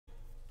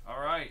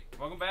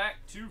welcome back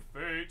to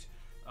Fate.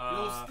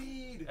 Yo,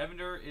 Steed.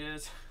 Evander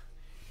is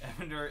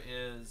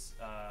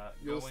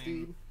Yo, going.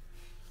 Steed.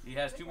 He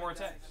has 2 more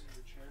attacks.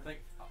 I think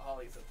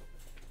Holly's up.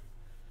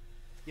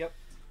 Yep.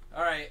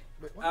 All right.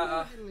 Wait, why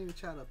are you getting any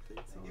chat updates?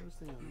 I don't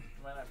understand.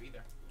 Might not be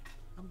there.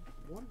 I'm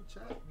wanting to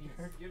chat.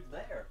 You're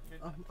there.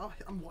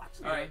 I'm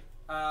watching. All right.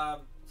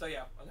 So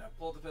yeah, I'm gonna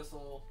pull the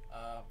pistol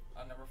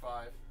on number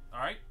 5. All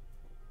right.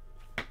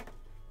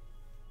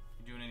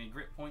 You doing any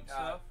grit point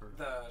stuff? Or?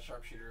 The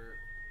sharpshooter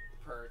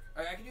perk.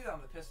 I can do that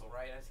on the pistol,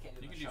 right? I just can't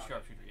do. You the can do shotgun.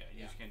 sharpshooter. Yeah,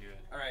 you just can't do it.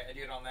 All right, I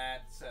do it on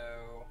that. So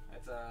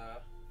it's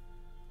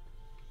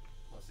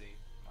let's see,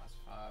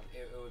 -5.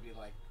 It would be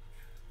like,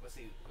 let's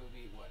see, it would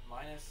be what,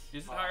 minus?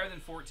 Is it 5. higher than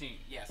 14?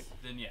 Yes.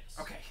 Then yes.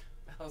 Okay.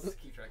 I'll just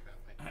keep track that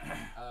way.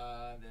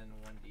 Then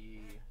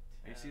 1d.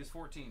 AC is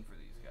 14 for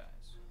these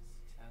guys.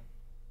 10.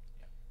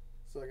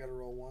 So I gotta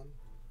roll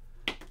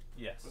 1.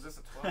 Yes. Was this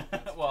a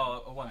 12?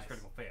 Well, a 1's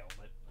critical fail,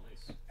 but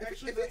nice.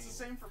 Actually, that's the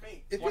same for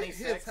me. If it 26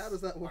 hits, how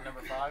does that on work?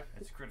 number 5.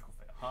 It's a critical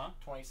fail, huh?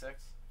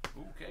 26.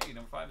 Okay,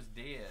 number 5 is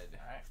dead.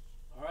 All right.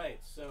 All right,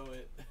 so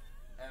it.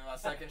 And my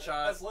second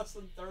shot. That's less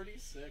than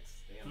 36.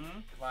 Damn. Mm-hmm.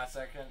 My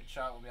second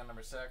shot will be on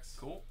number 6.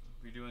 Cool.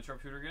 You're doing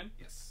sharpshooter again?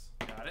 Yes.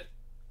 Got it.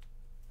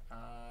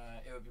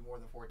 It would be more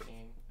than 14.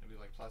 It would be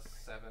like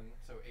 +7,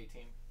 so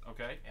 18.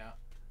 Okay. Yeah.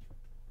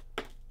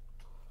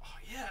 Oh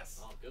yes.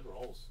 Oh, good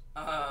rolls.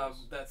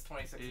 That's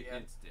 26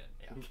 again. It's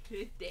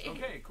dead. Yeah.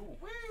 Okay, cool.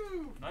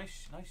 Woo!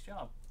 Nice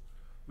job.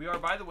 We are,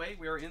 by the way,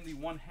 we are in the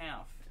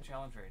 1/2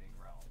 challenge rating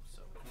realm.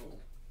 So cool.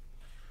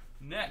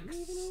 Next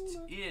is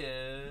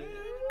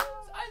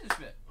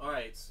Eisenschmidt. All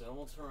right, so I'm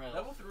gonna turn around.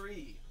 Level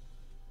 3.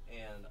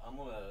 And I'm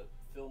gonna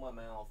fill my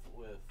mouth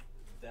with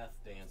Death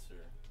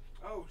Dancer.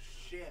 Oh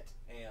shit.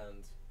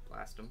 And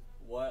blast him.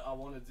 what I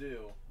want to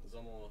do is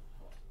I'm gonna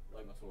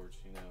light my torch,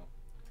 you know,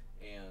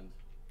 and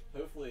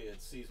hopefully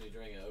it sees me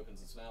drink and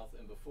opens its mouth.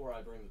 And before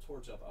I bring the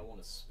torch up, I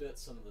want to spit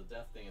some of the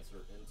Death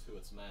Dancer into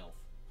its mouth.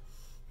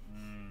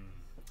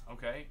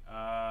 Okay.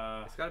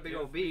 It's got a big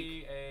old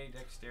beak. Give me a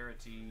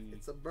dexterity.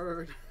 It's a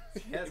bird.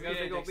 Yeah, it's got a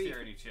big old beak.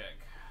 Dexterity check.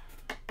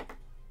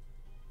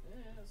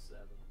 Yeah,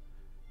 7.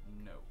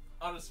 No.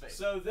 On his face.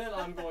 So then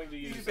I'm going to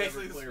use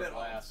basically Everclear spit on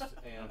Blast,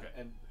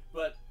 Okay.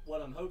 but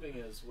what I'm hoping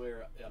is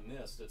where I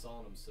missed, it's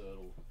on him, so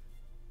it'll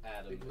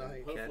add him, and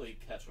Ignite. hopefully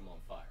catch him on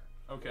fire.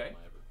 Okay.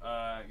 with my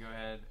Everclear. Go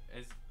ahead.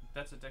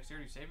 That's a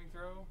dexterity saving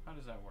throw? How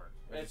does that work?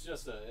 Or It's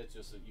just a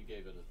you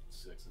gave it a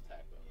 6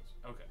 attack bonus.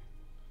 Okay.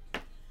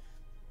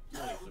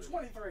 23.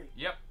 23.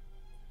 Yep.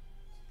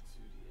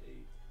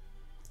 2d8.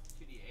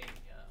 2d8,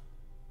 yeah.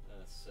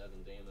 That's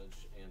 7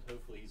 damage, and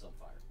hopefully he's on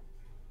fire.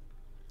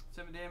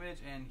 7 damage,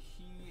 and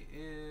he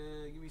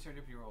is. Give me a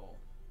serendipity roll.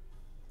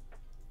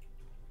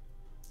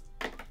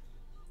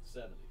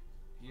 70.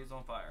 He is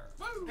on fire.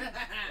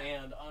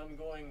 And I'm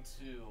going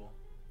to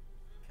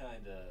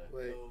kind of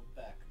Wait. go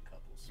back a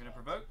couple spots. You're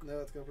gonna provoke?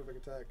 No, it's gonna provoke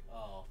attack.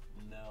 Oh,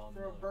 no. I'm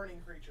For a not.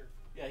 burning creature.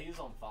 Yeah, he's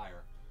on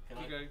fire. Can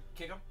I?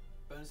 Kick him.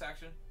 Bonus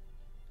action.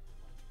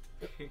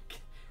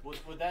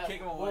 Would that?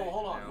 Kick him well, away.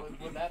 hold on. No.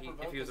 Would that If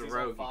provoke? he was a he's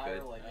rogue, on he fire,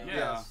 could. like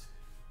Yeah.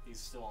 he's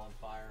still on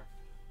fire.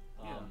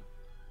 Yeah.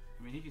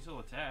 I mean, he can still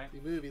attack. If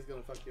you move, he's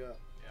gonna fuck you up.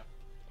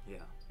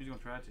 Yeah. He's gonna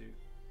try to.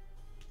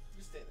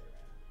 Just stay there,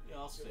 man. Yeah,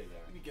 I'll stay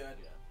there. You'll be good.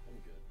 Yeah, I'm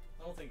good.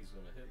 I don't think he's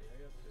gonna hit me. I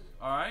got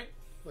 2. Alright.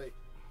 Wait,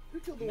 who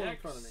killed the one in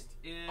front of me?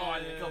 Is. Oh, I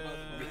didn't kill both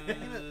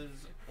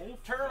of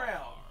Ulfar. Turn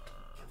around.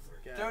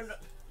 Guys. Don't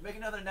make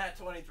another nat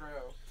 20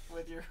 throw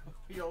with your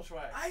old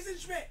swag.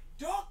 Eisenschmidt,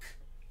 duck!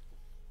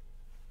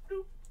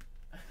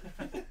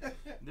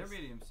 They're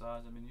medium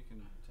size. I mean, you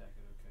can attack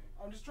it. Okay.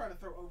 I'm just trying to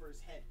throw over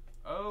his head.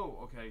 Oh,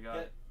 okay, got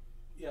it.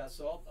 Yeah,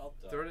 so I'll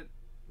Throw it at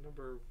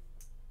number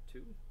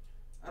 2.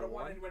 I don't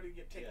want One? anybody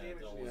to take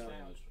damage don't when he's want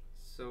down. damage.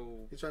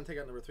 So He's trying to take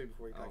out number 3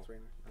 before he attacks Oh.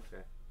 Rainer.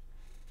 okay.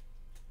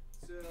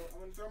 So I'm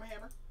gonna throw my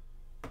hammer.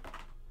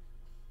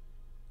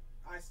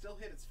 I still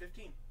hit. It's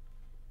 15.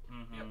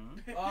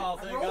 Mm-hmm. Oh,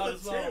 I thank rolled God a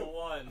it's 2. level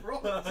 1.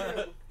 Rolled a 2.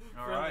 Friendly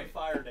Alright.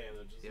 fire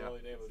damage is Yeah. the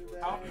only damage So we're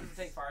How that- often does it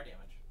take fire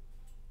damage?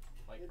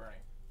 Like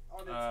burning.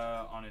 On its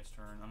On its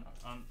turn.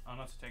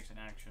 Unless it takes an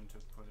action to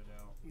put it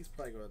out. He's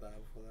probably gonna die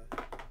before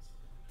that.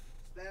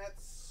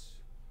 That's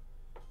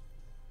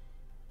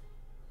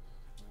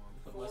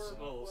My 4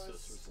 little plus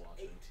sister's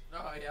watching. 8.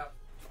 Oh yeah.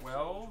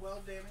 12?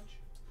 12 damage.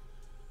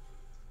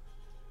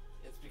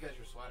 It's because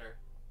you're sweater.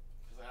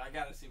 She's like, I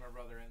gotta see my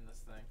brother in this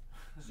thing.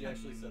 She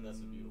actually said that's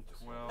a beautiful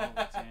 12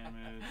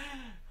 damage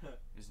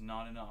is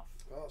not enough.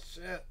 Oh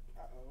shit!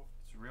 Uh-oh.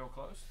 It's real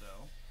close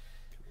though.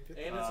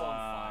 And it's on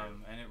fire.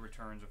 And it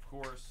returns, of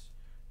course.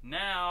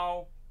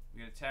 Now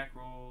we get attack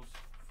rolls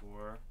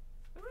for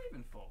the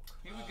Raven folk.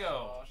 Here we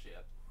go. Oh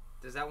shit.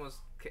 Does that one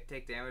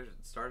take damage at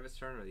the start of its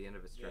turn or the end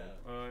of its turn?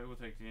 Yeah. It will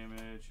take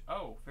damage.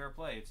 Oh, fair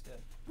play. It's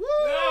dead. Woo!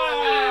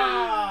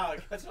 Ah!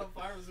 Catch on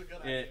fire was a good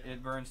idea.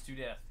 It burns to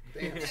death.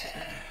 Damn.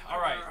 All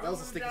right. That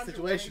was a sticky Down to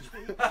situation.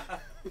 1 HP.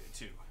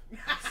 2.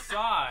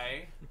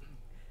 Psy.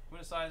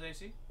 What is Psy's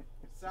AC?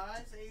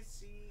 Size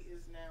AC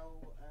is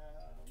now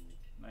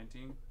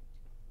 19.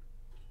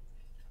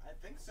 I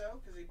think so,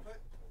 because he put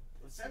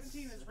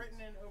 17 is written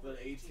in over But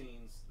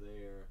 18's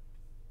there.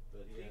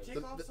 But he Did has. he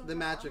take off some The of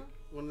magic, armor?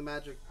 one of the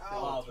magic.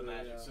 Oh, things the were,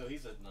 magic. yeah. So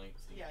he's at 19.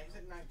 Yeah, he's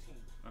at 19.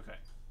 Okay.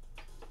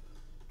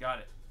 Got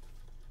it.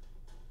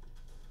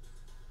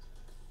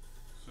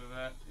 So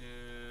that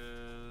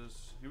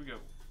is. Here we go.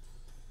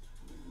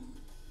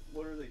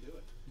 What are they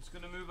doing? He's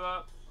gonna move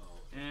up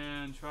Oh.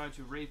 and try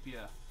to rape you.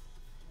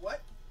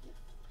 What?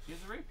 He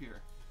has a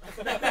rapier.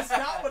 That's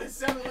not what it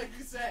sounded like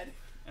you said.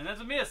 And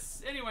that's a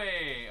miss.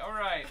 Anyway,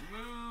 alright,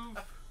 move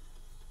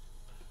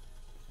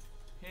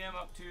him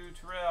up to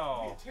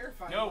Terrell. Be a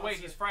terrifying No, wait,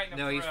 monster. he's frightened of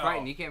No, Terrell. he's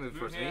frightened. He can't move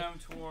towards me. him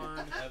toward.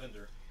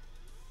 Evander.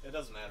 It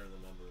doesn't matter the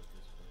number at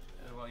this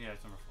point. Well, yeah,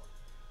 it's number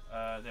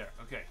 4. There.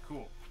 Okay,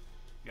 cool.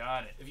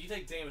 Got it. If you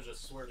take damage, I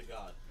swear to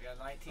God, We got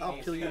 19. I'll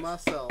kill you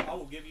myself. I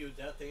will give you a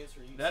death answer.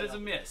 And you That can is a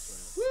stop it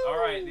miss. next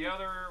Alright, the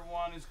other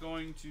one is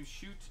going to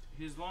shoot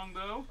his longbow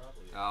round.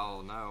 Probably.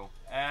 Oh no.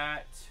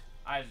 at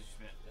Isaac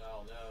Schmidt.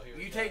 Oh no, here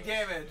You it take goes.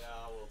 damage. Yeah,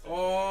 I will take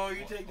Oh, damage.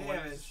 you take What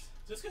damage. is-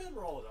 Just go ahead and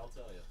roll it, I'll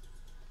tell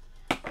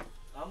you.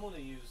 I'm gonna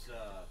use,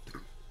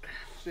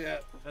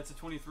 Shit. That's a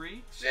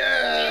 23 Shit.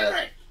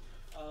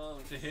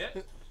 to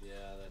hit. yeah,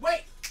 that,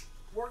 Wait!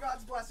 War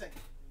God's Blessing.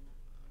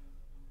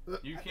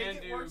 You I can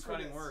think it do works for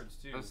cutting this. words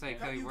too. I was saying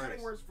Cut cutting you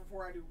cutting words. words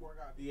before I do War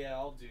God. yeah,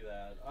 I'll do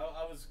that.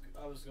 I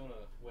was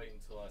gonna wait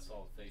until I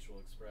saw facial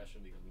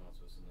expression because I'm not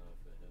supposed to know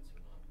if it hits or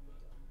not,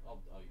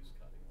 but I'll use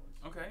cutting words.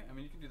 Okay, I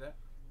mean you can do that.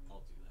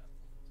 I'll do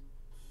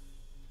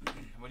that.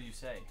 What do you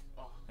say?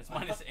 Oh. It's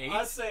minus 8.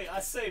 I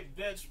say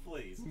bitch,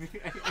 please.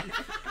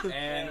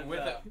 And with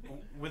a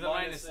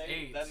minus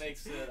 8. that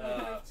makes it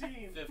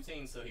 15.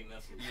 15, so he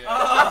misses.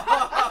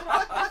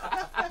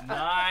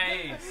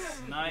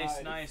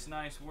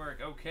 Nice work.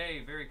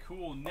 Okay, very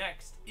cool.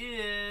 Next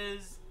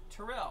is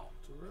Terrell.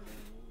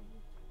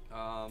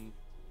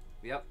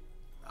 Yep.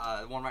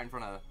 The one right in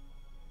front of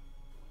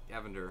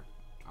Evander.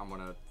 I'm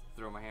gonna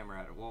throw my hammer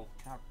at it. Well,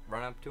 can I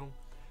run up to him?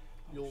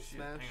 You'll Shit,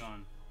 smash. hang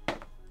on.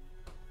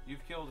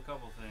 You've killed a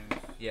couple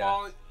things. Yeah.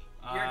 Well,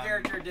 your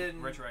character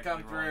didn't retroactively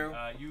come through.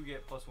 wrong. You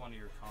get +1 to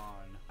your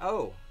con.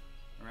 Oh.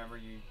 Remember,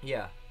 you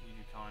Yeah. do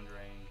con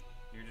drain.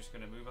 You're just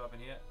gonna move up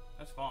and hit.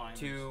 That's fine.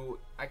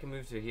 I can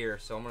move to here,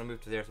 so I'm gonna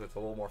move to there, so it's a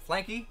little more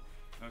flanky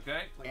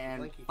Okay.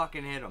 and Flanky.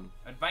 fucking hit him.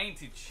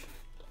 Advantage.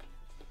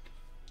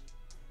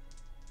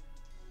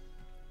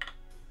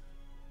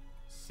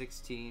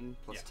 16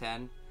 plus Yeah.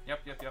 10.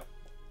 Yep.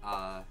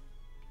 Uh,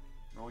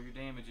 Roll your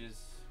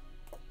damages.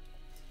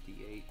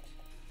 D8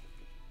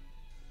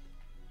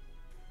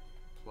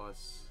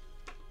 plus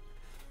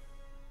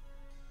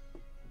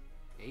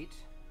 8,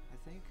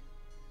 I think.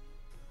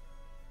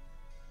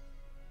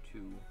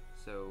 2.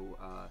 So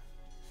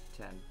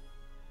 10.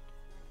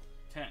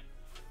 10.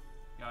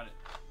 Got it.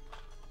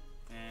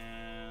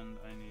 And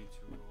I need to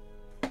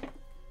roll. Okay.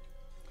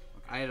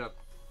 I had a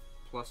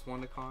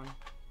 +1 to con.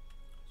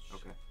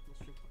 Okay. Let's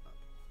drink that.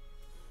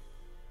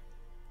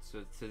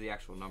 So to the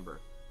actual number.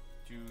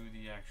 To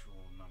the actual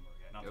number,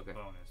 yeah, not Okay. the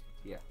bonus.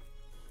 But the, Yeah.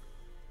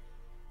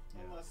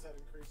 Yeah. Unless that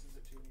increases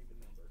it to an even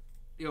number.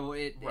 You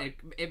know, Right.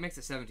 it makes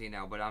it 17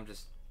 now, but I'm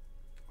just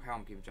how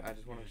I'm keeping track. I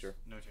just want to make sure.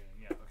 Notating.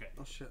 Yeah. Okay.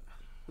 Oh shit.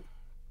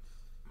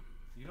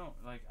 You don't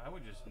like. I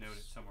would just note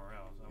it somewhere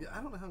else. Yeah,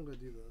 I don't know how I'm gonna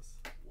do this.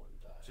 One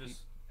die.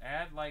 Just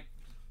add like.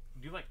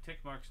 Do like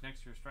tick marks next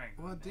to your strength.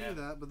 Well, I and do add-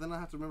 that, but then I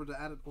have to remember to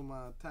add it on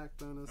my attack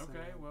bonus.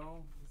 Okay. and,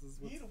 Well, this is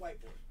You need a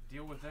whiteboard.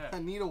 deal with I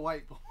that. need a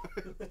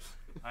whiteboard.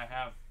 I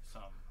have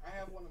some. I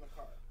have one in the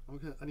car.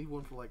 I need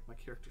one for like my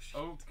character sheet.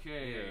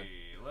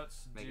 Okay.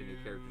 Let's Make do. a new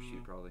character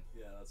sheet, probably.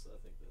 Yeah, I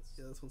think that's.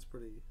 Yeah, this one's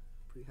pretty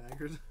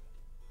haggard.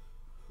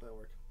 That'll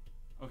work.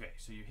 Okay,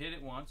 so you hit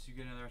it once, you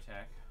get another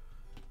attack,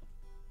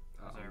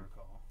 as I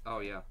recall. Oh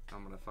yeah,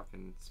 I'm gonna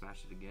fucking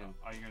smash it again.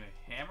 Are you gonna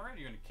hammer it or are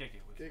you gonna kick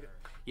it with Kick your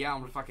Yeah,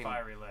 I'm gonna fucking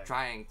fiery leg?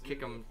 try and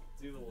kick him.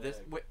 Do the This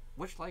leg.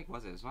 which leg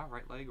was it? Is it my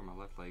right leg or my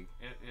left leg?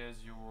 It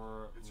is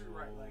your. It's your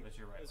right leg. It's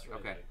your right It's leg. right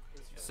Okay. leg.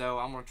 It's So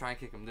I'm gonna try and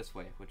kick him this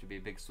way, which would be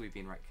a big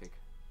sweeping right kick.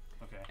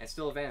 Okay. And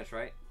still advantage,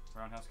 right?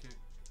 Roundhouse kick.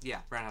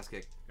 Yeah, roundhouse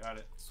kick, Got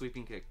it.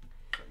 sweeping kick.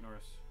 Chuck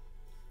Norris.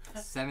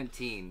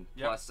 17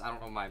 Yep. plus I don't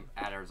know what my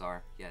adders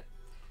are yet.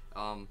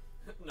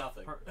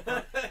 Nothing.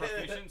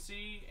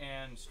 Proficiency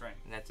and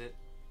strength. And that's it.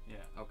 Yeah.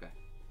 Okay.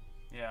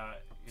 Yeah.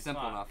 It's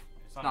Simple not, enough.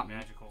 It's not, Not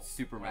magical.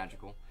 Super weapon.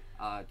 magical.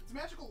 It's a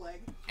magical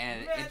leg.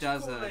 And it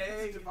does Magical a leg.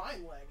 It's a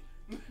divine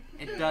leg.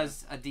 it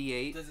does a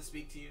D8 Does it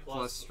speak to you?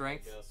 plus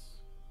strength. I guess.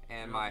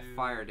 and You'll my do-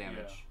 fire yeah.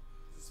 damage.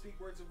 Does it speak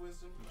words of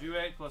wisdom? Do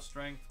 8 plus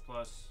strength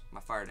plus. My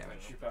fire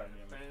damage. Your fire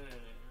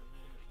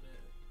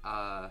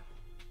damage.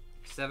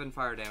 7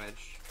 fire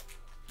damage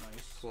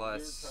Nice.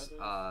 plus You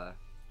ever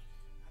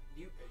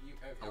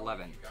tried You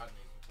 11. You got me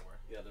before.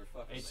 Yeah, they're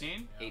fucking.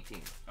 18.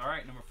 18. All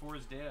right. Number 4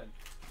 is dead.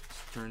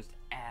 Turns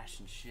to ash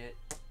and shit.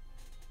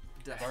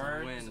 Dust in the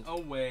Burns wind.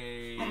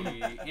 away.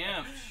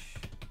 Imp.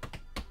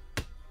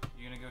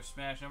 You gonna go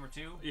smash number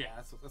 2? Yeah,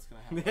 that's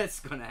gonna happen. That's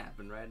gonna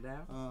happen right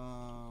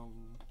now.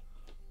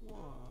 1,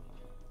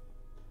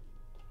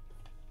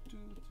 2,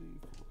 3,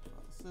 4,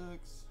 5,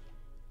 6.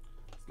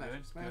 Smash,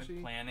 Good. smashy.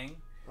 Good. Planning.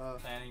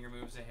 Planning your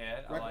moves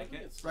ahead. I Rec- like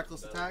it. It's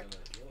Reckless better attack.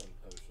 than a healing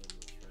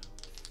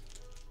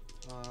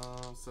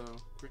So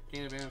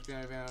gain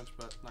advantage,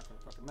 but not gonna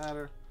fucking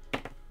matter.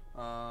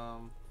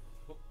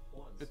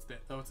 It's dead.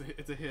 Oh, it's a hit.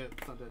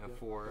 It's not dead A yet.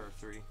 4 or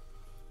 3.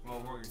 Well,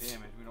 roll your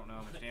damage. We don't know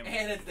how much damage.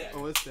 And it's dead.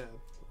 Oh, it's dead.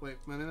 Wait,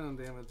 my minimum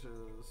damage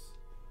is.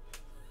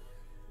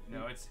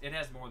 No, it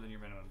has more than your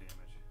minimum damage.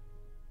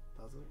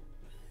 Does it?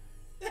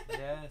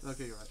 Yes.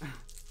 Okay, you're right.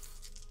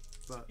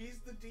 But He's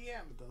the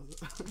DM. it does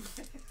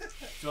it.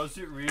 Does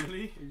it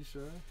really? Are you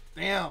sure?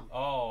 Damn.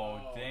 Oh,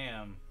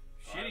 damn.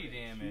 Shitty You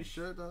damage.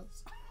 sure it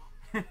does?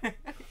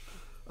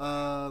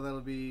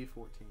 That'll be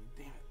 14.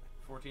 Damn it.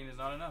 14 is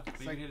not enough. But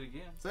you can hit it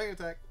again. Second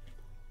attack.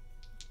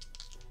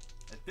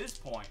 At this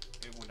point,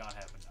 it would not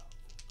have enough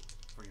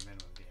for your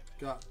minimum damage.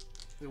 Got.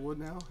 It would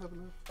now have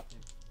enough.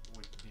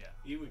 Would, yeah.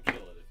 You would kill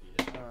it if you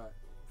hit. All right.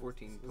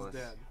 14 It's plus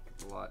dead.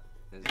 a lot.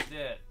 Is It's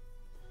dead.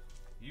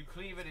 You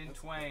cleave it in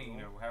twain,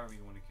 or however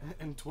you want to kill it.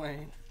 And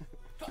Twain.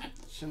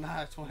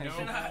 Shania Twain.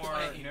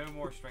 No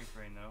more strength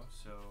drain though.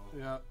 So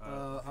Yeah.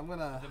 I'm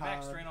gonna. the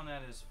max strain on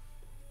that is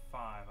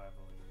 5, I believe.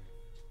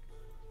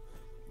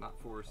 not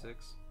 4 or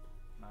 6.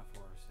 Not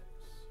 4 or 6.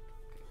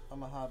 I'm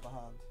gonna hide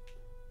behind.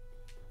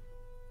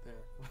 There.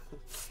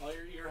 Oh,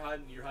 you're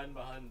hiding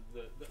behind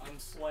the I'm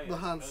slaying.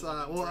 Behind because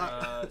side. I'm Well,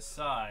 drunk.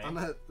 Side.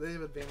 They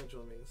have advantage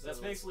on me. So. That's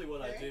basically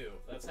what I do.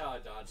 That's how I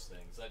dodge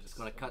things. I just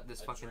Gonna cut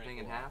this I fucking drink thing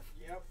in a lot. half.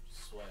 Yep.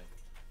 Sway.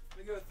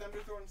 I'm gonna go with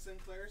Thunderthorn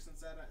Sinclair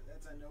since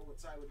that's I know what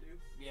Sai would do.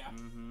 Yeah.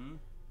 Mm-hmm.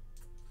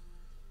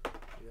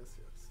 Yes.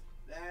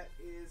 That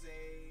is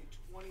a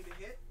 20 to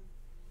hit.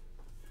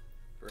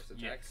 First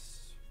attack.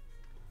 Yes.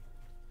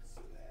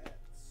 So that's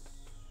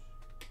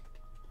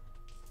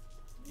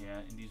Yeah,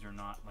 and these are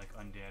not like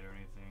undead or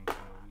anything, so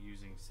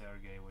using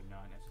Sergei would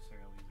not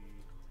necessarily be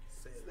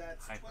so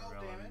that's 12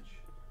 Hyper-relevant. damage.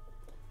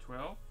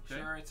 12. Okay.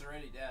 Sure, it's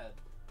already dead.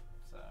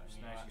 So I mean,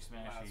 Smashy,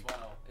 might smashy. as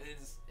well. It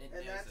is. It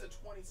And is that's a it.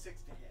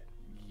 26 to hit.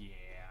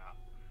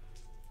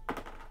 Yeah.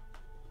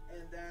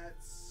 And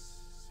that's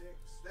 6.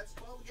 That's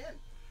 12 again.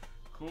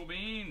 Cool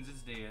beans.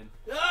 It's dead.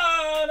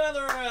 Ah,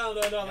 another round.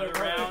 Another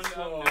round perfect of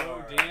score.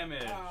 no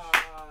damage.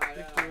 Ah,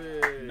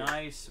 Victory.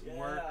 Nice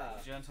work, Yeah.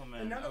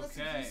 gentlemen. And none of us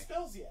have Okay. used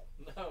spells yet.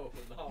 No,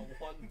 not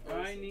one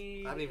person. I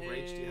need. I haven't even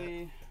raged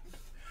yet.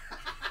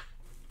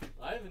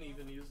 I haven't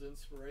even used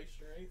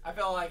inspiration or anything. I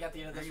felt like at the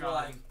end of this, Hang you're on.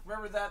 like,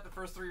 remember that the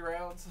first 3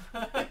 rounds?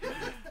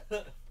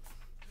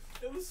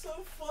 It was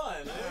so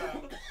fun.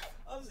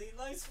 I was eating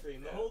ice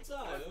cream the whole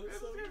time. It was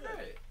so good.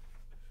 great.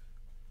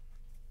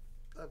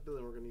 I feel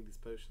like we're gonna need these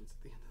potions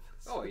at the end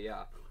of this. Oh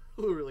yeah.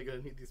 We're really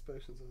gonna need these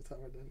potions by the time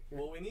we're done.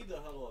 Well, we need to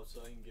huddle up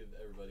so I can give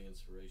everybody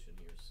inspiration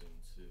here soon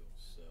too.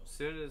 So. As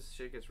soon as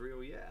shit gets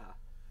real, yeah.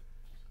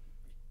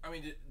 I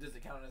mean, does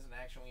it count as an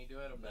action when you do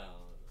it?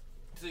 No.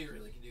 So you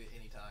really can do it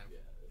anytime. Yeah.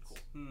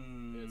 It's,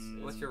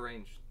 Hmm. What's your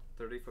range?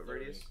 30-foot 30,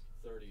 radius?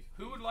 30.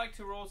 Who would like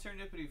to roll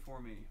serendipity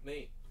for me?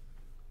 Me.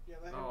 Yeah,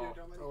 let him Oh. do it.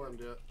 Don't let him I'll let him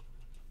do it.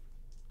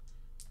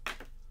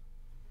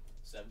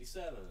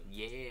 77.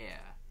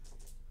 Yeah.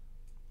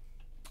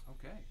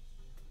 Okay.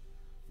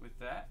 With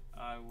that,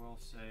 I will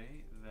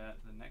say that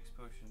the next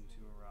potion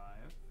to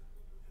arrive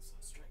It's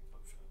a strength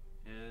potion.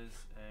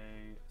 is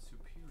a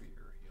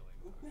superior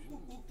healing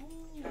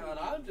potion. God,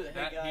 I'm just,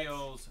 That hey guys.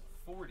 heals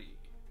 40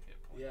 hit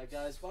points. Yeah,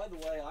 guys. By the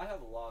way, I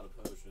have a lot of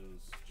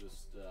potions.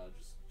 Just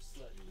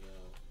letting you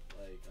know.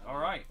 Like. All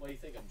right. What do you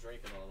think I'm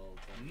drinking on all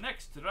the time?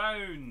 Next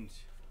round.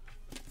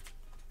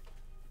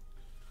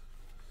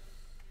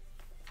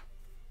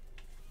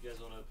 You guys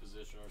want to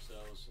position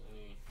ourselves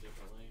any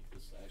differently?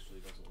 This actually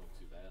doesn't look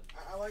too bad.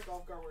 I like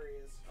Ulfgar where he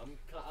is. I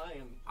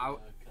am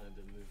I'll- kind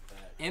of move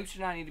back. Imp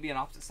should not need to be on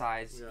opposite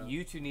sides. Yeah.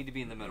 You two need to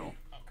be in the middle.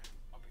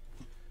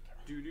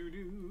 Do do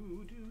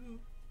do do.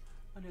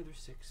 Another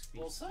 6 feet.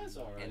 Well, size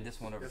alright. And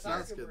this one over Yeah, here.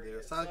 Side's good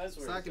there. Side's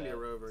where Side he's can be a at.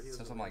 rover. He So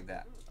doesn't something like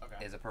that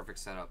Okay. is a perfect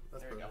setup.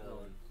 That's There you perfect.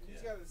 go.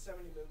 He's Yeah. got a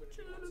 70 movement if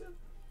he wants it.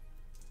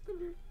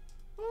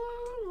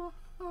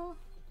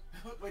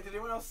 Wait, did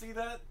anyone else see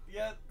that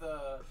yet?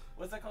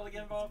 What's that called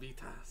again, Bob?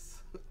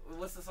 Vitas.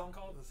 What's the song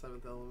called? The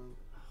seventh element.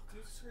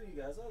 Dude, screw you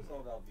guys. I was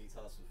all about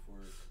Vitas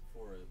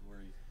before it,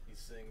 where he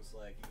sings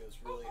like he goes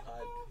really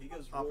high. He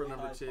goes Opera really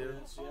number high 2.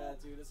 pitch. Yeah,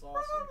 dude, it's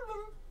awesome.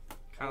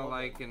 Kind of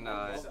like in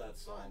I love that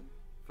song.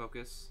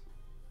 Focus.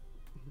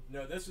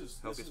 No, this is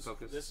Hocus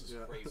Pocus. This is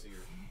Yeah. crazier.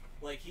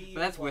 Like he. But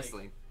that's even, like,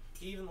 whistling.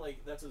 He even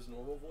like that's his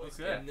normal voice,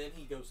 Okay. and then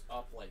he goes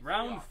up like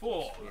Round 3 octaves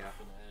 4. for Yeah. it,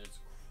 and it's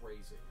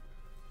crazy.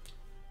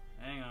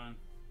 Hang on.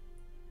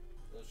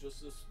 There's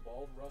just this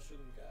bald Russian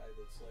guy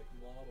that's like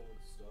model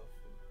and stuff.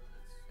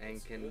 And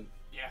it's can good.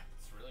 Yeah,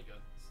 it's really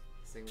good.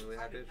 sing really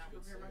I high did pitch. not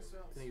prepare my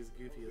spells. And he's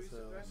goofy as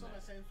hell. The rest of my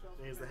same spells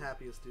And he's the prepared.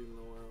 happiest dude in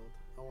the world.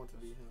 I want to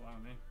be him. Follow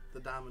me. The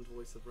diamond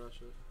voice of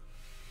Russia.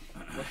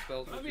 What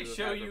spells Let would me you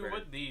show have you prepared?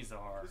 what these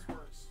are. This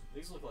works.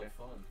 These look like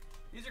fun.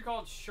 These are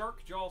called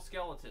shark jaw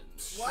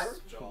skeletons. What?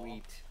 Shark jaw.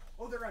 Sweet.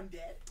 Oh, they're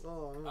undead?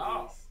 Oh, I remember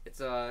Oh. this.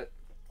 It's a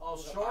Oh,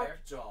 Was it shark fire?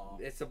 jaw.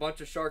 it's a bunch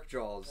of shark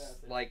jaws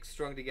Yeah, like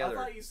strung I together.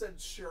 thought you said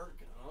shirk.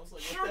 I was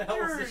like, what the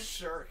hell is a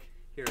shirk?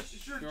 Here.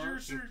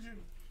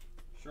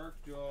 Shark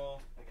jaw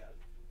I got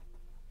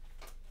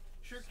it.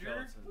 Sure,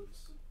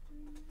 skeletons.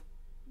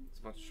 It's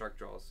a bunch of shark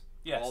jaws.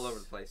 Yes. All over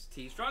the place.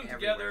 Teeth Strung everywhere.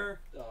 together.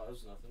 Oh,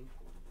 there's nothing.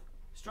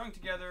 Strung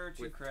together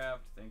to With-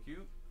 craft. Thank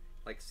you.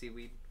 Like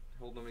seaweed,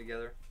 hold them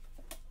together.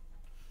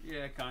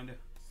 Yeah, kinda.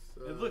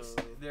 So, It looks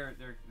they're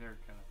kind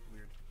of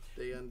weird.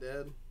 they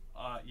undead.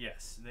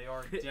 Yes, they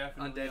are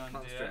definitely Undead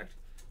construct.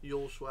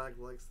 Yule Swag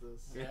likes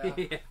this.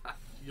 Yeah.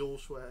 Yule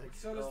Swag.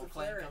 So does Little the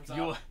flame cleric. comes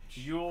Yule, up.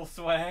 Yule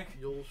swag.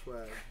 Yule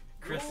Swag.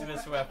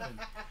 Christmas weapon.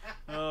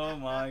 Oh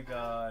my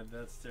god,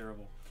 that's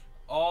terrible.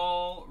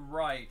 All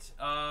right.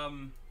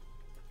 Who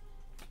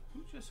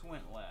just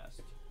went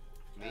last?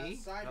 Me?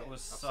 That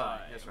was Oh, Sai.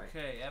 Sai, that's right.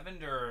 Okay,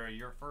 Evander,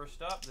 you're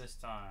first up this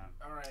time.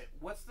 Alright,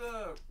 what's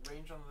the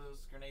range on those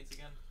grenades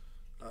again?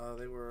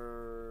 They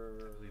were.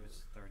 I believe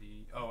it's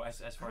 30. Oh,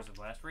 as far as the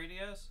blast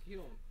radius You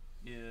don't.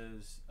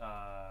 is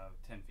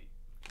 10 feet.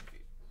 10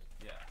 feet.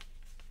 Yeah.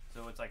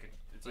 So it's like a.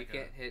 It's You like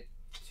can't hit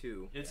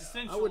two. It's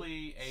I would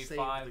essentially a save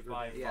 5 the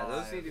by 5. grenade. Yeah,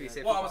 those need to be Yeah.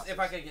 safe. Well, for if I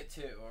bosses. could get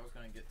 2, I was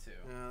gonna get 2.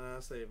 No,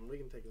 save them. We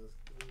can take this.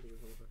 We can do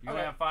this one.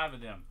 You have 5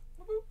 of them,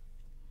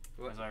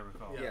 What? as I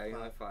recall. Yeah. Yeah, you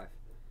only have 5.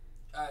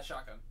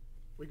 Shotgun.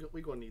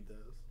 We gonna need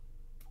those.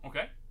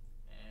 Okay.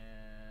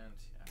 And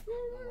yeah,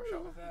 one more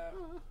shot with that.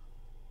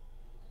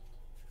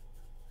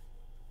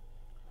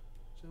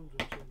 Chum,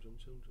 chum, chum, chum,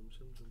 chum, chum,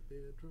 chum, chum,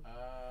 bedroom.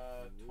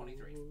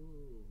 23.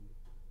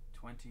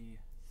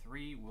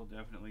 23 will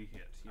definitely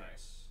hit. Yes.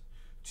 Alright.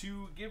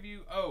 To give you,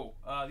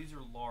 these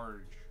are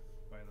large,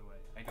 by the way.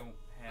 I don't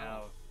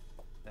have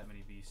that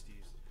many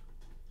beasties.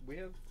 We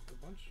have a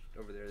bunch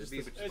over there. There's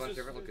Just a a- bunch of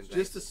different looking things.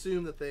 Just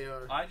assume that they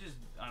are. I don't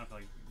feel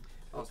like.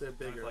 If they're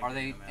bigger. like- Are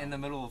they them in the out.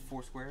 middle of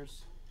 4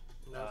 squares?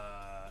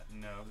 No.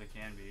 No, they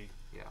can be.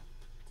 Yeah.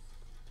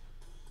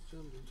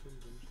 Chum, chum, chum,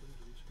 chum, chum,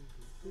 chum,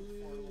 chum,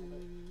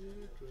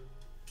 bedroom.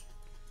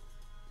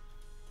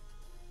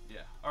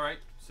 Yeah. All right.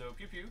 So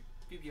pew pew.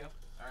 Pew pew.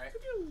 Alright.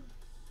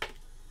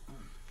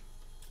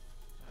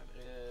 That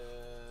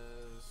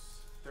is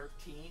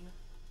 13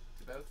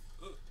 to both.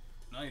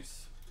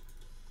 Nice.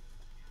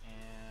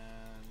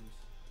 And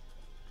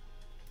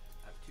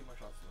I have 2 more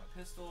shots with my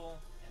pistol.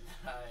 And then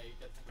I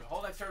get the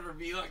whole next turn to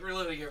be like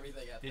reloading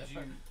everything at Did that you?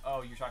 time.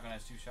 Oh, your shotgun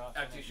has 2 shots.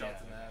 I have in 2 it?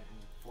 shots Yeah, in okay. that and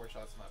 4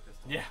 shots in my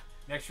pistol. Yeah.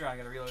 Next round, I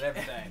gotta reload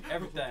everything.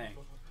 Everything.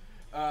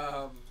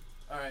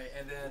 Alright,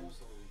 and then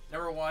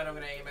number 1, I'm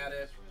gonna aim at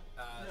it.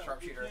 No,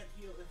 Sharpshooter. You can't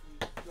heal if you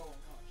go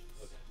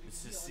unconscious. Okay. You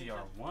This can is heal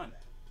anytime. CR1.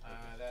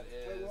 That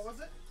Wait, is what was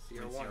it?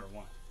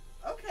 CR1.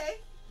 Okay,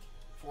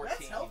 14.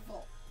 that's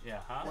helpful. Yeah.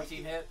 Huh?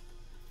 14 hit.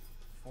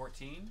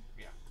 14.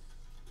 Yeah.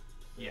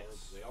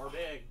 Yes. They are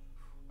big.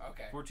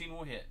 Okay. 14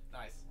 will hit.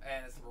 Nice.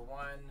 And it's number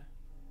 1.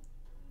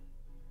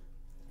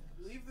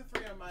 Leave the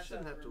 3 on my You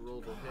shouldn't side have of to the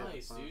roll room. the hit.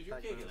 Nice, Fine, dude. You're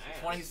back kicking then. ass.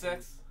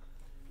 26.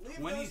 Leave those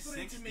 3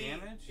 26 to me.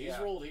 damage. He's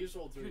Yeah. rolled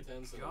 3 Good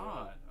tens in a row.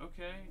 God.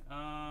 Okay.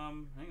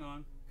 Hang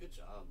on. Good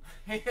job.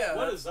 Yeah.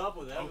 What is up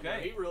with that?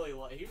 Okay. He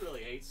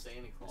really hates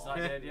Santa Claus. It's not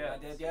dead yet.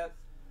 Not dead yet.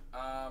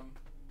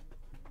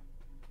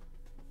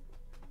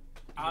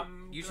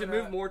 I'm You should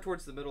gonna- move more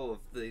towards the middle of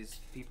these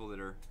people that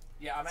are.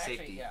 Yeah, I'm actually.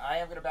 Safety. Yeah, I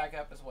am gonna back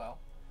up as well,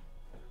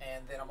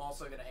 and then I'm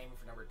also gonna aim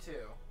for number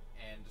 2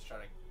 and just try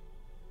to.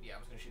 Yeah,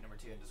 I'm just gonna shoot number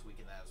 2 and just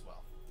weaken that as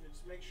well.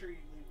 Just make sure you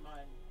leave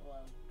mine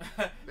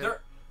alone.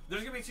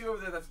 There's gonna be 2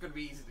 over there that's gonna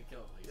be easy to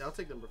kill at least. Yeah, I'll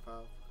take number 5.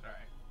 All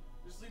right.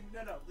 Just leave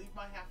leave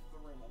my half of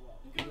the room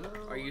alone.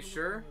 No, Are you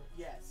sure?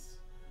 Yes.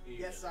 You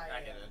Yes, get I I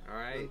am. hit it. All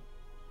right.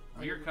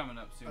 I You're get- coming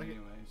up soon, I get-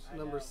 anyways. I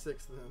Number know.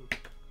 6 then.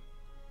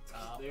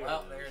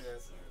 Well, there it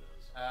is.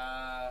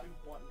 I've been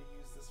wanting to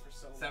use this for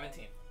so long.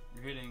 17.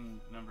 You're hitting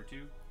number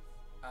 2.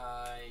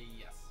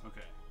 Yes.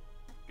 Okay.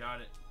 Got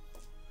it.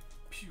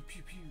 Pew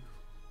pew pew.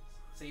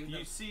 So you.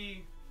 You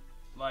see,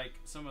 like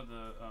some of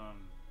the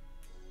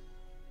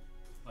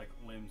like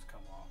limbs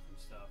come off and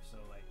stuff. So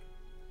like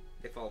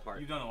They fall apart.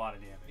 you've done a lot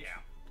of damage. Yeah.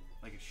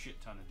 Like a shit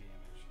ton of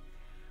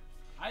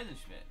damage.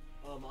 Eisenschmidt.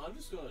 I'm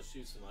just gonna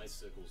shoot some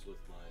icicles with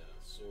my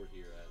sword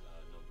here at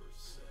number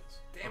 6.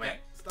 Damn Okay.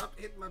 it. Stop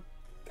hitting my.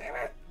 Damn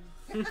it.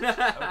 Okay.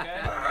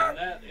 And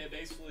that it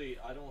basically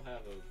I don't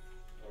have a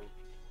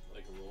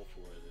roll for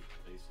it. It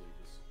basically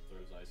just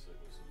throws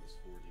icicles and this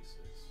 4d6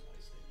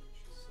 ice damage.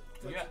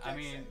 So Yeah, It's a I dex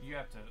mean, save. you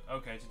have to.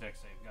 Okay, it's a dex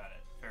save. Got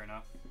it. Fair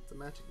enough. It's a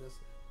magic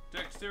missile.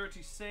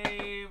 Dexterity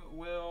save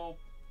will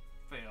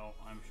fail,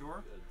 I'm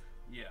sure. good.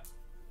 Yeah.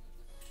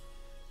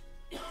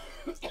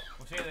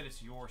 We'll say that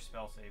it's your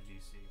spell save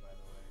DC, by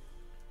the way.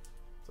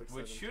 It's like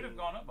Which should have 17.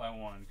 gone up by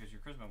 1 because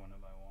your charisma went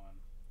up by 1.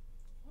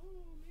 Oh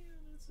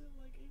man, it's at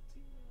like 18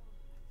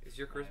 now. Is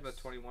your charisma Nice.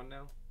 21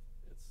 now?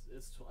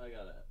 I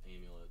got an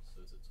amulet,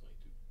 so it's at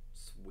 22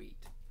 Sweet.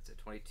 It's at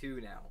 22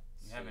 now.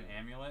 You have an So-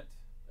 amulet.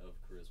 of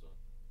charisma.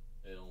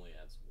 It only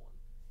adds 1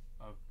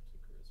 Oh. to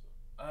charisma.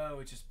 Oh,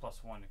 it's just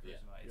 +1 to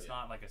charisma. Yeah, It's yeah.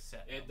 not like a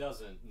set. It number.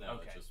 doesn't. No,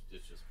 Okay.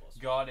 it's just plus.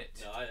 Got it.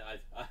 No,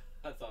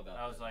 I thought about.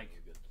 I was that. like-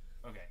 That was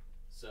good. Okay.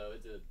 So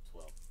it did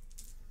 12.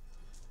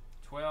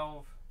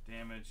 12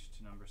 damage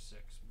to number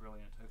 6.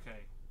 Brilliant.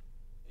 Okay.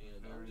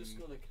 And I'm just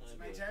gonna kind It's of.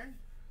 my turn?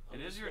 It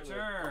is your I'm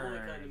gonna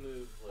kind turn. of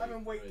move. Like, I've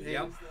been waiting to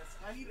Yep. use this.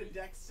 I need a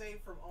dex save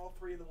from all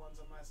 3 of the ones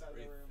on my side of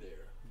the right room.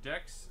 there.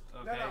 Dex.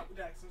 Okay. No,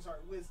 dex. I'm sorry.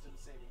 Wisdom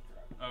saving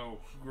throw. Oh,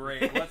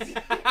 great.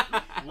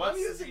 I'm What's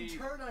using the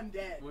turn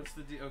undead. what's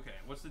the okay?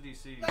 What's the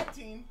DC?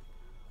 19.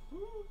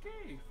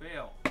 Okay,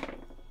 fail.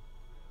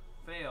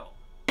 Fail.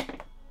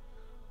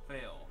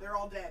 Fail. They're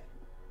all dead.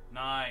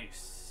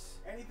 Nice.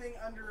 Anything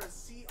under a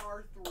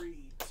CR3.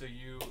 So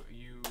you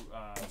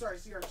I'm sorry,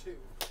 CR2.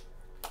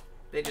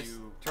 They just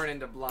You- turn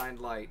into blind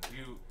light.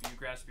 you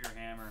grasp your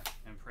hammer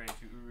and pray to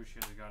Urusha,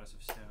 the goddess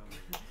of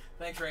stone,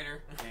 Thanks,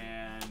 Rainer.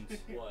 and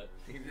What?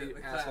 You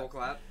the asshole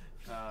clap.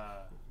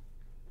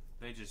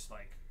 they just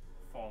like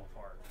fall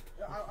apart.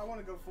 I want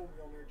to go full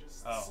Mjolnir.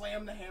 Just Oh.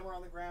 slam the hammer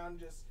on the ground.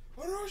 Just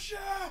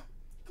Arusha,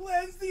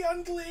 cleanse the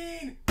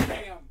unclean.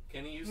 Bam.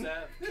 Can he use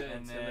that to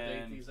And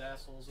intimidate then- these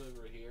assholes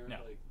over here? No.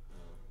 Like,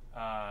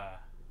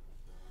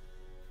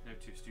 They're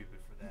too stupid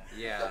for that.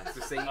 Yeah,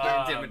 to say you Um,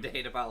 can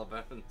intimidate a pile of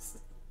bones.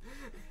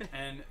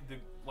 And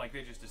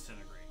they just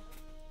disintegrate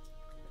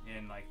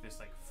in like this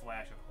like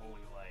flash of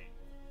holy light.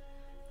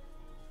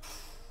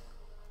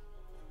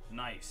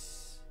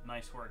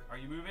 Nice work. Are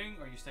you moving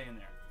or are you staying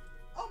there?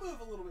 I'll move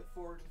a little bit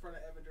forward in front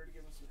of Evander to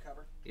give him some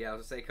cover. Yeah, I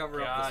was gonna say cover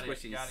Got up the it,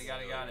 squishies. got it.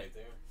 right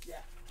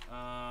there.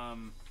 Yeah.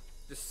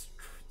 Just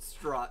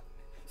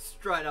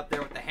strut up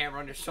there with the hammer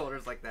on your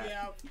shoulders like that.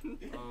 Yeah.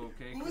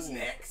 Okay, Who's cool.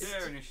 next?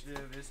 Their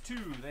initiative is 2.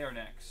 They are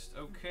next.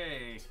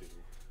 Okay.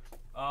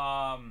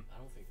 I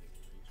don't think they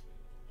can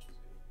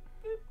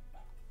reach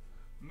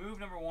me. Move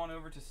number 1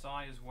 over to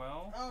Sai as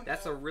well. Oh,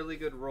 That's no. a really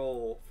good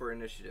roll for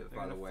initiative, They're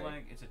by the gonna way.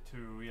 flank. It's a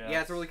 2. Yeah.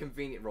 Yeah, it's a really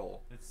convenient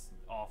roll. It's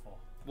awful.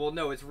 Well,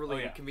 no, it's really Oh,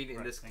 yeah. convenient in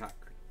Right, this thank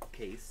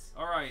case.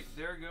 All right,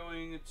 they're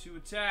going to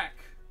attack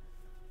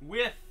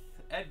with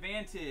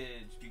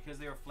advantage because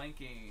they are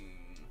flanking.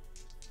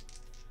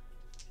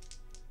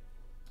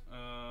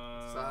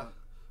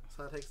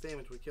 Sai takes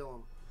damage. We kill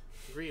him.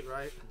 Agreed,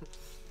 right?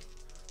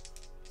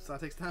 Sai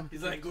takes damage.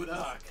 He's like, good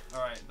luck.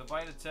 All right, the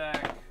bite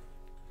attack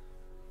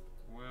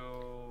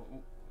will.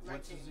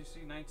 What's his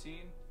 19. DC?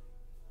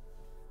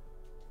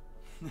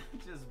 19.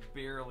 Just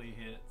barely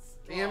hits.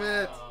 Damn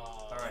it!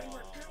 All right. Good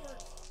work.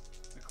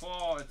 The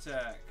claw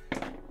attack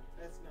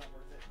That's not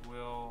worth it.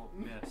 will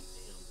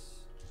miss.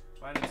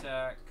 Bite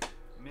attack,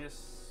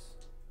 miss,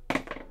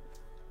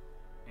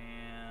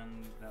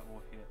 and that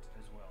will hit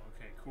as well.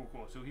 Okay, cool.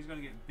 So he's going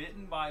to get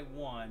bitten by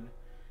 1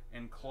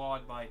 and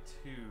clawed by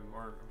 2,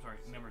 or I'm sorry,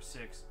 number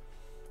 6.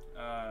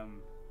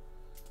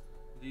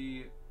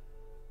 The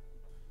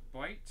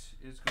bite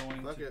is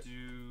going Fuck to it.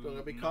 do Don't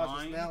gotta be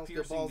cautious 9 now, let's get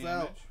piercing balls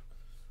damage. out.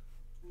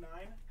 9.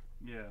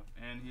 Yeah,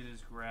 and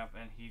he's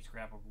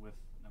grappled with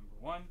number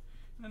 1, and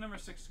then number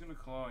 6 is going to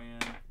claw in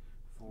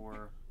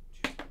for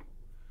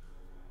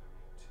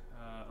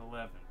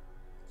 11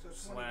 So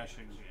it's 20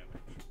 slashing damage.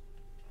 damage.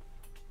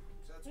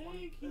 So that's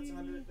 1. That's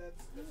 100.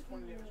 That's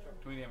 20 damage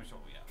total. 20 damage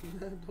total,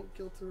 yeah. Don't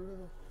kill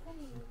Terrell.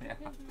 Yeah.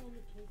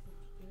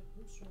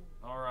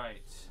 All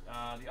right,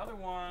 the other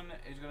one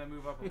is going to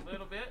move up a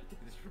little bit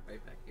Just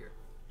right back here.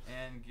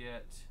 and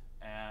get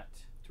at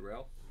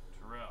Terrell?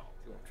 Terrell.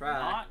 You gonna try?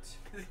 Not,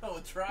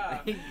 Oh,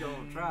 try. You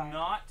gonna try?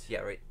 not Yeah,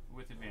 right.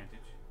 with advantage.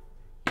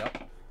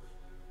 Yep.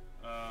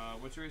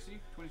 What's your AC?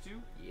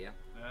 22? Yeah.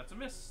 That's a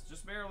miss.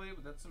 Just barely,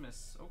 but that's a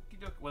miss. Okie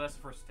doke. Well, that's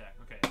the first attack.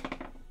 Okay.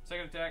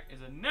 Second attack is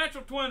a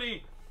natural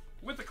 20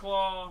 with the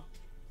claw,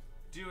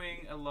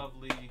 doing a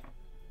lovely.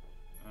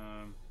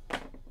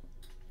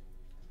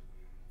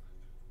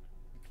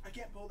 I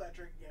can't pull that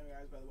trick again,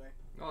 guys. By the way,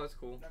 Oh, that's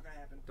cool. not gonna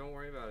happen. Don't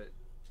worry about it.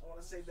 I want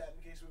to save that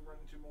in case we run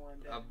into more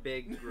undead. A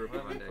big group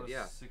of 11 undead, plus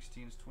yeah.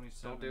 16 is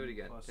 27. Don't do it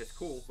again. plus It's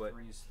cool, but-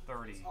 3 is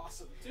 30. It's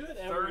awesome. Do it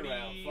every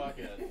round. 30, Fuck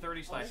it.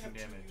 30 I slashing have 2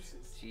 damage.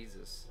 uses.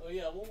 Jesus. Oh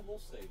yeah, we'll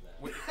save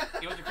that. Wait,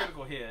 it was a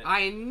critical hit.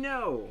 I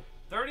know!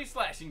 30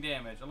 slashing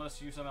damage,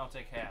 unless you somehow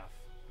take half.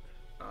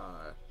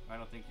 Uh, I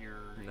don't think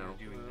you're No.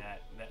 doing No.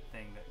 that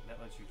thing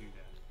that lets you do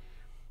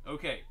that.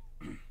 Okay.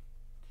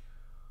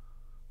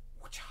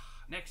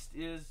 Next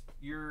is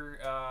your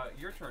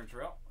turn,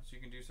 Terrell. So you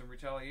can do some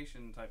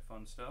retaliation type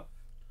fun stuff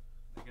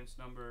against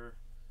number.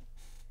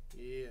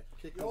 Yeah.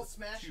 Kick him, You'll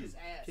smash his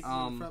ass. kick him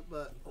in the front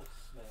butt.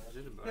 is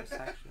it a bonus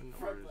action or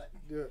Front is, butt.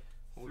 Do it.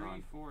 hold 3,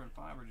 on. 4, and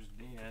 5 are just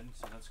dead,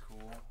 so that's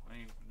cool.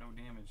 No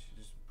damage,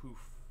 just poof.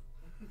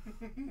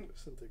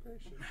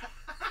 Disintegration.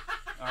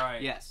 All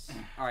right. Yes.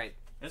 Alright.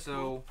 That's So,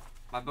 cool.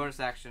 my bonus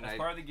action, That's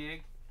part of the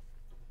gig.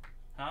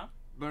 Huh?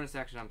 bonus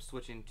action, I'm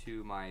switching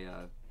to my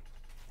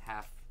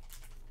half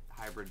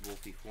hybrid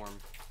wolfy form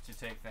To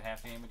take the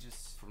half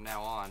damages. from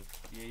now on.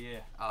 Yeah.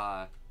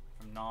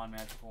 From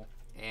non-magical.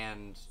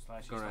 And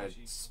Slashy, gonna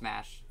slashy.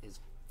 smash his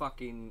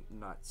fucking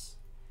nuts.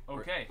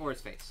 Okay. Or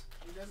his face.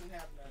 He doesn't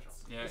have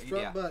nuts. Yeah. His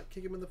front yeah. butt.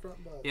 Kick him in the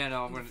front butt. Yeah,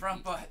 no, I'm The gonna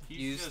front butt. He's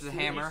use just, the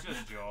hammer. He's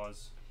just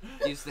Jaws.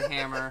 Use the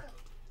hammer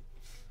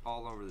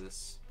all over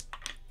this.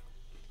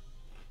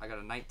 I got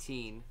a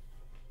 19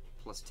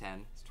 plus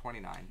 10. It's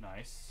 29.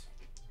 Nice.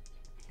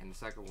 And the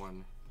second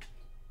one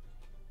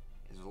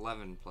is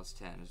 11 plus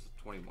 10 is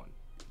 21.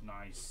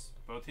 Nice.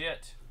 Both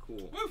hit.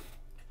 Cool. Woo!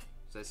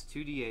 So that's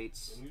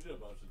 2d8s. And you did a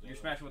bunch of You're damage.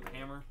 smashing with the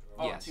hammer?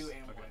 Oh, Yes. 2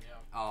 and 1, Okay.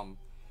 yeah.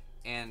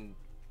 And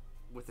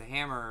with the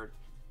hammer,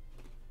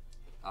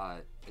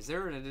 is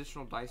there an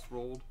additional dice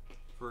rolled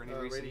for any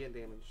reason? Radiant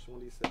damage,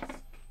 1d6.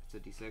 It's a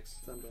D6. It's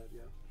undead,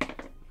 yeah.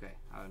 Okay,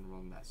 I haven't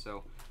rolled that.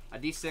 So a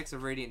D6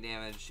 of radiant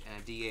damage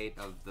and a D8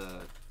 of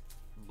the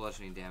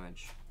bludgeoning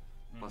damage,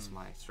 plus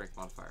my strength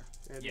modifier.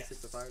 And Yes.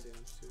 d6 of fire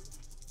damage too.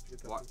 Get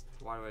that Why? one.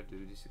 Why do I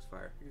do D6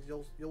 fire?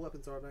 Because your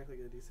weapons automatically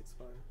get a d6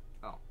 fire.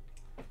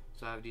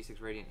 So I have D6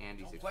 radiant and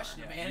D6 Don't fire.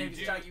 question it, Yeah, man. you If do,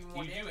 you try to give me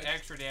more you do damage.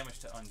 extra damage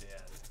to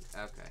undead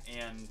Okay.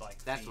 and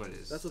like. That's what it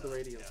fiends is. That's what the stuff,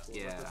 radiant's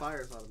yeah. for. Yeah. The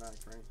fire is automatic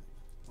for anything.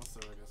 Unless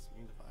they're, I guess,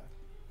 immune to fire.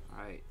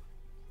 All right.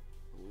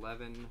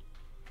 11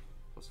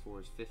 plus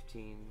 4 is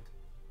 15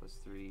 plus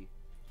 3,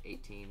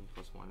 18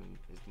 plus 1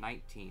 is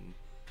 19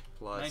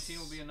 plus 19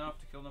 will be enough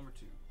to kill number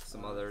 2.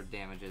 some other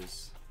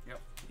damages.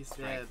 He's Strength.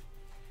 dead.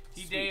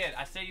 He Sweet. dead.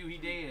 I say you, he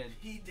dead.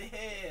 He did.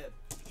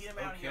 Get him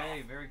out Okay,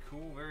 here. very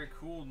cool, very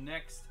cool.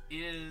 Next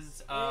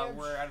is Edge.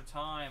 we're out of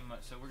time,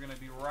 so we're gonna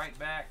be right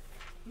back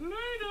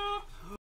later.